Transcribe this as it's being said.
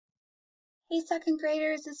Hey, second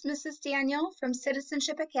graders, it's Mrs. Daniel from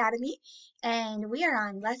Citizenship Academy, and we are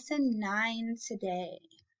on lesson 9 today.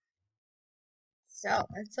 So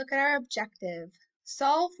let's look at our objective.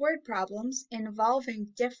 Solve word problems involving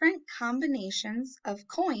different combinations of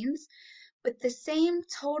coins with the same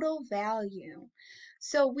total value.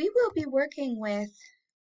 So we will be working with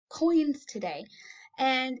coins today,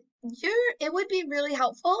 and it would be really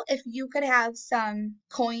helpful if you could have some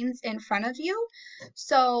coins in front of you.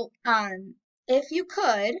 So if you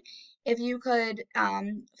could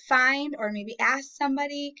find or maybe ask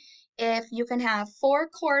somebody if you can have 4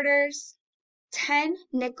 quarters, 10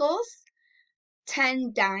 nickels,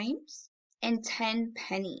 10 dimes, and 10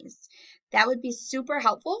 pennies. That would be super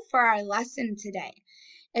helpful for our lesson today.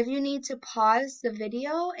 If you need to pause the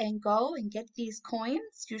video and go and get these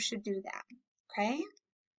coins, you should do that, okay?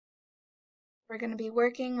 We're going to be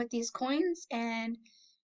working with these coins, and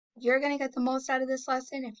you're going to get the most out of this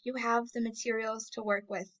lesson if you have the materials to work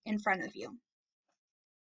with in front of you.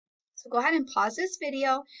 So go ahead and pause this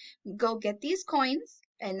video, go get these coins,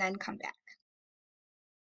 and then come back.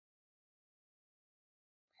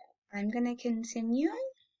 I'm going to continue.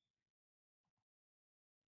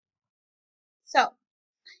 So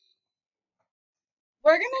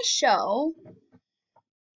we're going to show,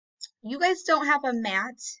 you guys don't have a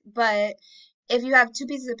mat, but if you have 2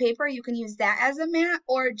 pieces of paper, you can use that as a mat,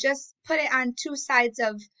 or just put it on 2 sides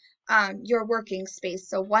of your working space.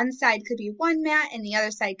 So one side could be one mat and the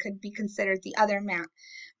other side could be considered the other mat.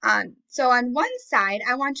 So on one side,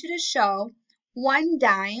 I want you to show 1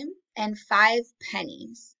 dime and 5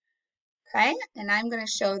 pennies. Okay, and I'm going to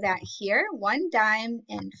show that here, 1 dime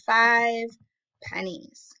and 5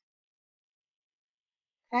 pennies.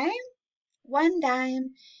 Okay, 1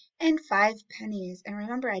 dime and 5 pennies. And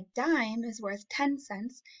remember, a dime is worth 10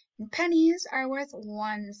 cents and pennies are worth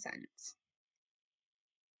 1 cent.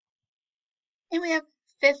 And we have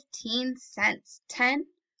 15 cents. 10,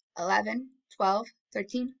 11, 12,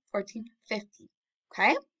 13, 14, 15.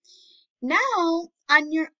 Okay? Now, on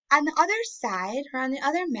the other side, or on the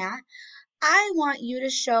other mat, I want you to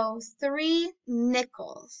show 3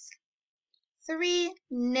 nickels. 3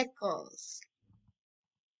 nickels.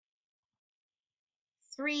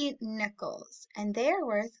 3 nickels, and they are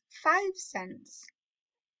worth 5 cents.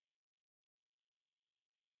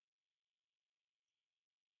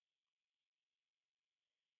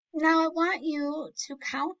 Now I want you to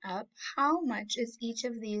count up how much is each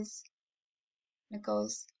of these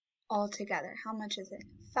nickels all together. How much is it?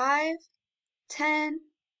 5, 10,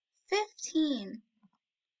 15.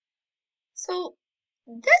 So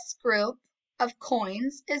this group of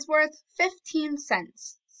coins is worth 15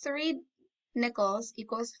 cents. 3 nickels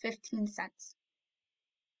equals 15 cents.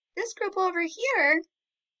 This group over here,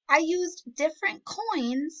 I used different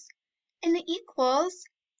coins and it equals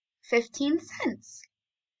 15 cents.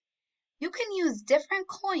 You can use different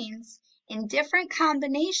coins in different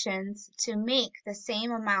combinations to make the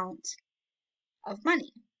same amount of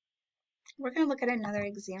money. We're going to look at another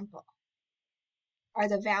example. Are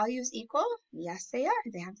the values equal? Yes, they are.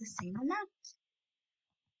 They have the same amount.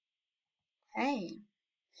 Okay.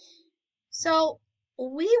 So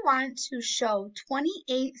we want to show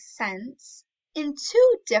 28 cents in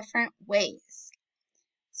 2 different ways.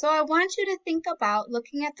 So I want you to think about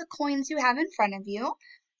looking at the coins you have in front of you.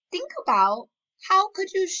 Think about how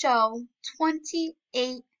could you show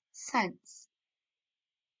 28 cents?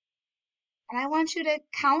 And I want you to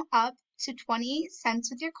count up to 28 cents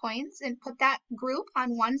with your coins and put that group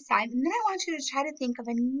on one side. And then I want you to try to think of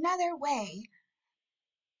another way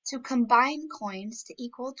to combine coins to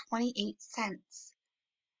equal 28 cents.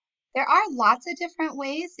 There are lots of different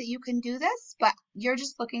ways that you can do this, but you're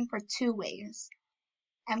just looking for 2 ways.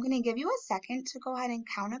 I'm going to give you a second to go ahead and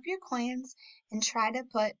count up your coins and try to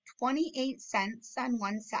put 28 cents on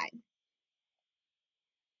one side.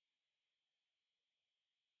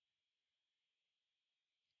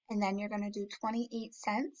 And then you're going to do 28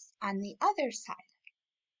 cents on the other side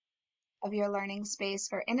of your learning space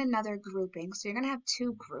or in another grouping. So you're going to have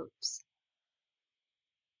 2 groups.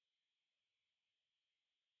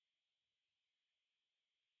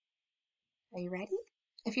 Are you ready?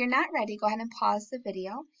 If you're not ready, go ahead and pause the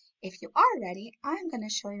video. If you are ready, I'm going to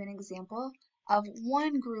show you an example of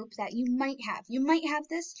one group that you might have. You might have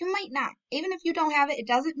this, you might not. Even if you don't have it, it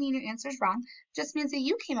doesn't mean your answer is wrong. It just means that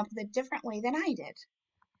you came up with a different way than I did.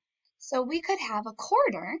 So we could have a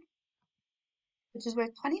quarter, which is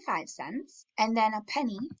worth 25 cents, and then a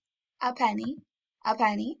penny, a penny, a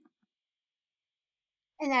penny,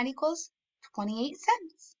 and that equals 28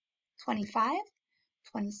 cents. 25,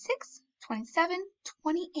 26, 27,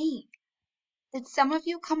 28. Did some of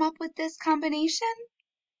you come up with this combination?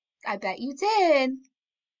 I bet you did.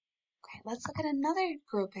 Okay, let's look at another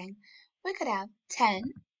grouping. We could have 10,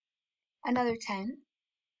 another 10,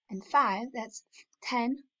 and 5. That's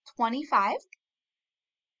 10, 25,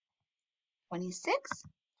 26,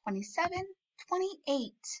 27,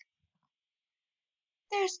 28.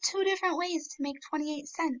 There's two different ways to make 28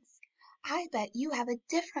 cents. I bet you have a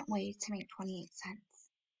different way to make 28 cents.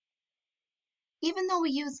 Even though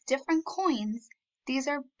we use different coins, these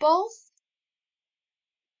are both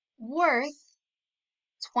worth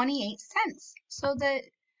 28 cents. So the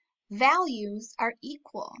values are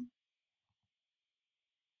equal,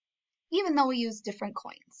 even though we use different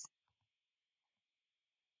coins.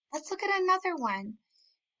 Let's look at another one.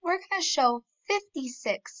 We're going to show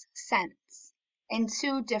 56 cents in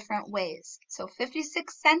two different ways. So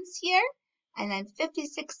 56 cents here, and then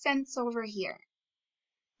 56 cents over here.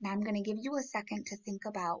 Now I'm going to give you a second to think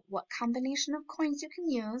about what combination of coins you can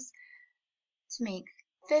use to make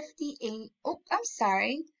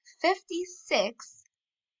 56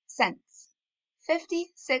 cents.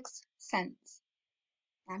 56 cents.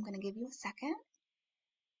 Now I'm going to give you a second.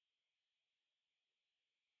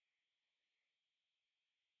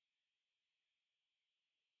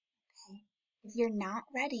 Okay. If you're not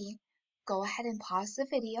ready, go ahead and pause the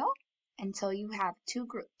video until you have two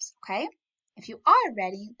groups, okay? If you are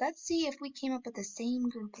ready, let's see if we came up with the same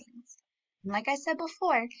groupings. And like I said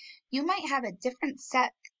before, you might have a different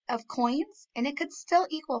set of coins and it could still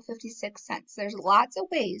equal 56 cents. There's lots of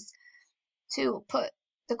ways to put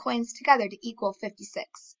the coins together to equal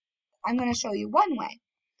 56. I'm going to show you one way.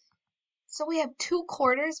 So we have 2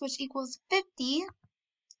 quarters, which equals 50,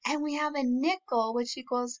 and we have a nickel, which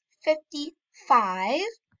equals 55, and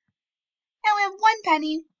we have 1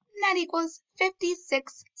 penny, and that equals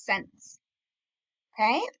 56 cents.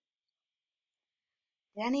 Okay?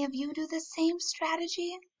 Did any of you do the same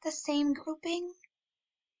strategy, the same grouping?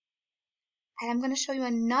 And I'm going to show you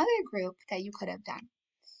another group that you could have done.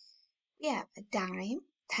 We have a dime,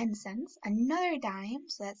 10 cents, another dime,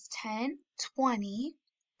 so that's 10, 20,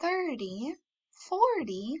 30,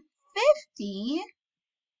 40, 50,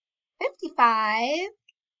 55,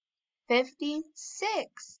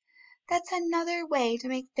 56. That's another way to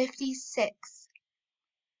make 56.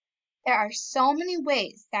 There are so many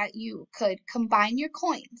ways that you could combine your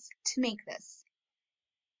coins to make this.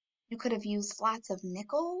 You could have used lots of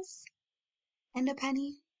nickels and a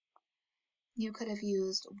penny. You could have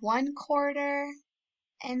used 1 quarter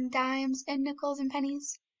and dimes and nickels and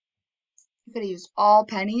pennies. You could have used all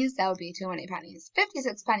pennies. That would be too many pennies.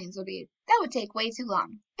 56 pennies that would take way too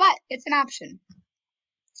long, but it's an option.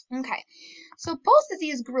 Okay, so both of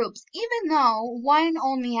these groups, even though one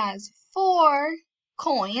only has 4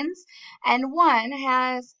 coins and one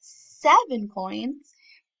has 7 coins,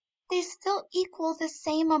 they still equal the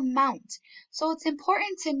same amount. So it's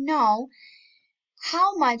important to know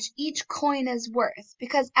how much each coin is worth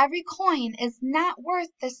because every coin is not worth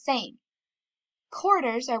the same.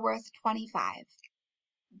 Quarters are worth 25.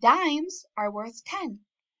 Dimes are worth 10.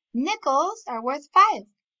 Nickels are worth 5.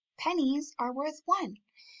 Pennies are worth 1.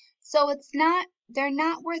 So they're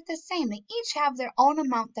not worth the same. They each have their own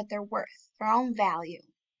amount that they're worth, their own value.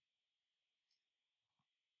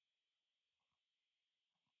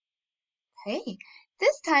 Okay,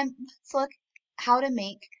 this time let's look how to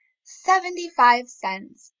make 75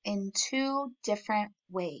 cents in 2 different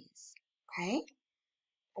ways. Okay,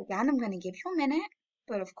 again, I'm going to give you a minute,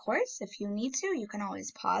 but of course, if you need to, you can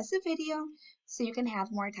always pause the video so you can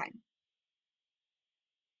have more time.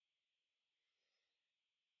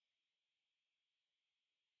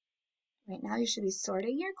 Right now, you should be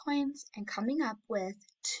sorting your coins and coming up with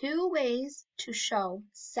 2 ways to show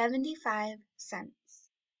 75 cents.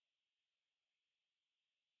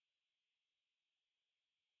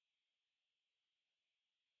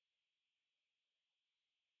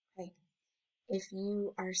 Okay. If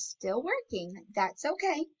you are still working, that's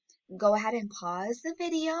okay. Go ahead and pause the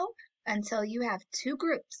video until you have 2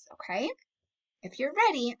 groups, okay? If you're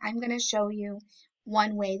ready, I'm going to show you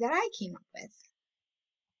one way that I came up with.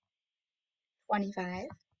 25,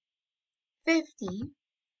 50,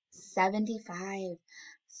 75.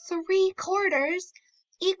 3 quarters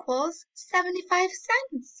equals 75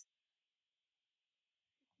 cents.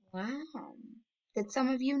 Wow. Did some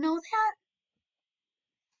of you know that?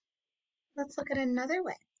 Let's look at another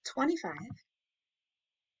way. 25,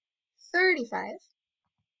 35,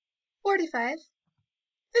 45,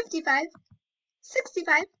 55,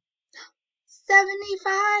 65,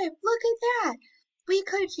 75. Look at that. We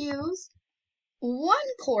could use 1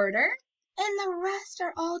 quarter and the rest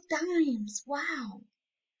are all dimes. Wow.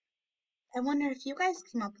 I wonder if you guys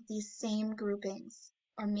came up with these same groupings,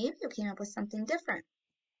 or maybe you came up with something different.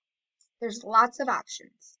 There's lots of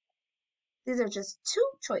options. These are just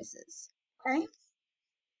 2 choices, okay?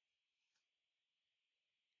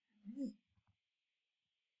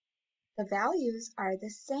 The values are the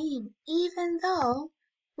same, even though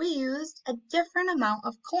we used a different amount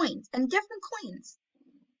of coins and different coins.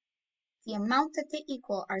 The amount that they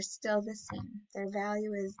equal are still the same. Their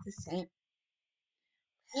value is the same.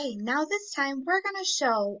 Okay, now this time we're going to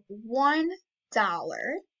show $1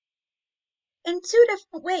 in 2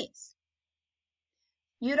 different ways.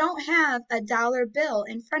 You don't have a dollar bill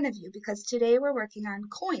in front of you because today we're working on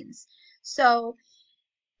coins. So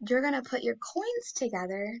you're going to put your coins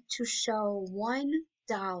together to show $1,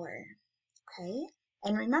 okay?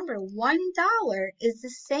 And remember, $1 is the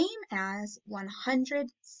same as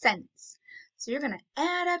 100 cents. So you're going to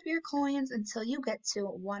add up your coins until you get to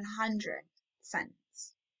 100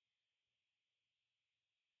 cents.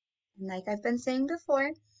 And like I've been saying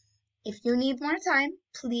before, if you need more time,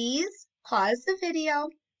 please pause the video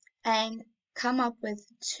and come up with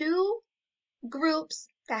 2 groups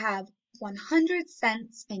that have 100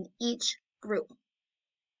 cents in each group.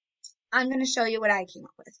 I'm going to show you what I came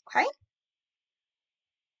up with, okay?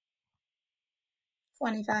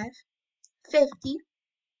 25, 50,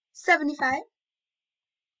 75,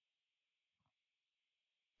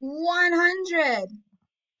 100,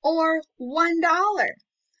 or $1.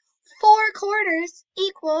 4 quarters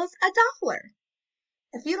equals $1.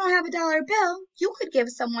 If you don't have a dollar bill, you could give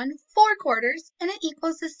someone 4 quarters and it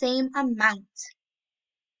equals the same amount.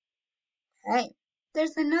 Okay,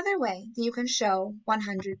 there's another way that you can show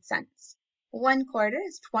 100 cents. 1 quarter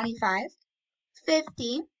is 25,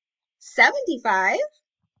 50, 75,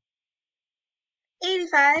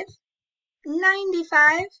 85,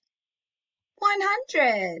 95,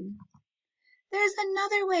 100. There's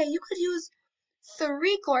another way. You could use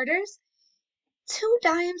 3 quarters, 2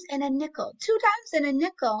 dimes, and a nickel. 2 dimes and a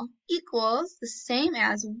nickel equals the same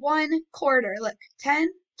as 1 quarter. Look, 10,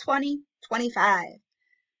 20, 25.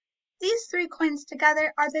 These 3 coins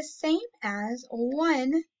together are the same as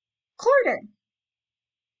 1 quarter.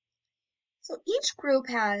 So each group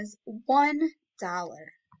has $1.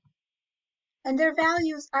 And their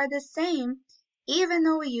values are the same, even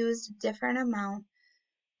though we used a different amount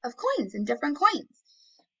of coins and different coins.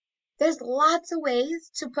 There's lots of ways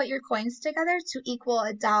to put your coins together to equal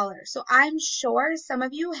 $1. So I'm sure some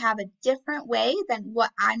of you have a different way than what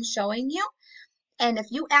I'm showing you. And if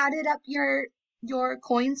you added up your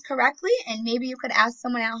coins correctly, and maybe you could ask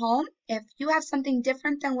someone at home, if you have something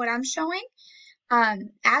different than what I'm showing,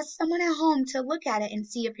 ask someone at home to look at it and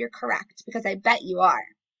see if you're correct, because I bet you are.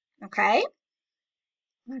 Okay?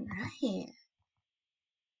 All right.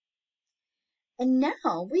 And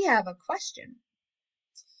now we have a question.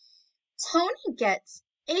 Tony gets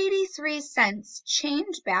 83 cents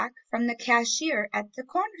change back from the cashier at the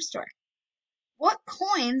corner store. What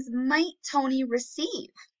coins might Tony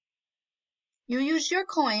receive? You use your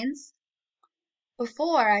coins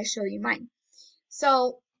before I show you mine.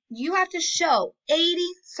 So you have to show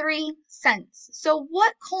 83 cents. So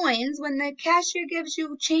what coins, when the cashier gives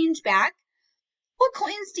you change back, what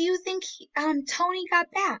coins do you think Tony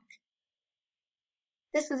got back?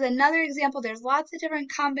 This is another example. There's lots of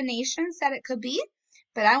different combinations that it could be,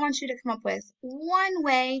 but I want you to come up with one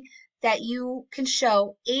way that you can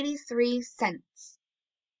show 83 cents.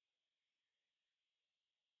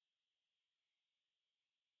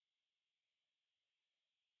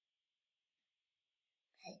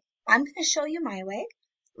 Okay, I'm going to show you my way.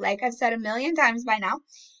 Like I've said a million times by now,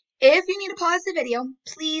 if you need to pause the video,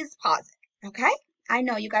 please pause it, okay? I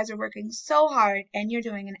know you guys are working so hard and you're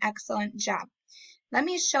doing an excellent job. Let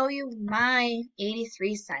me show you my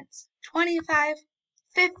 83 cents. 25,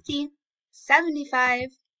 50, 75,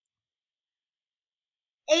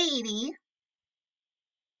 80.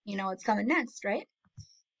 You know what's coming next, right?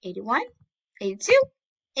 81, 82,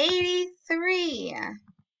 83.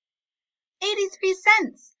 83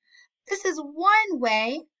 cents. This is one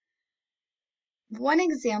way, one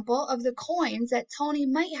example of the coins that Tony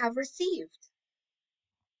might have received.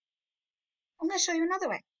 I'm going to show you another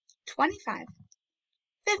way. 25,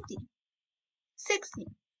 50, 60,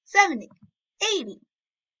 70, 80,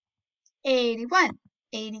 81,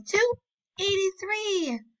 82,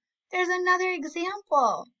 83. There's another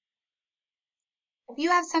example. If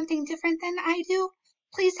you have something different than I do,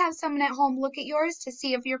 please have someone at home look at yours to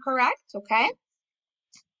see if you're correct, okay?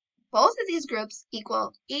 Both of these groups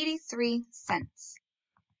equal 83 cents.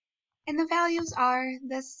 And the values are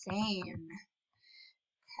the same.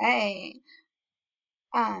 Okay.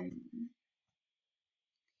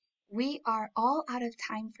 We are all out of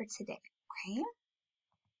time for today, okay?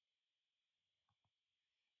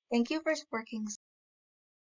 Thank you for working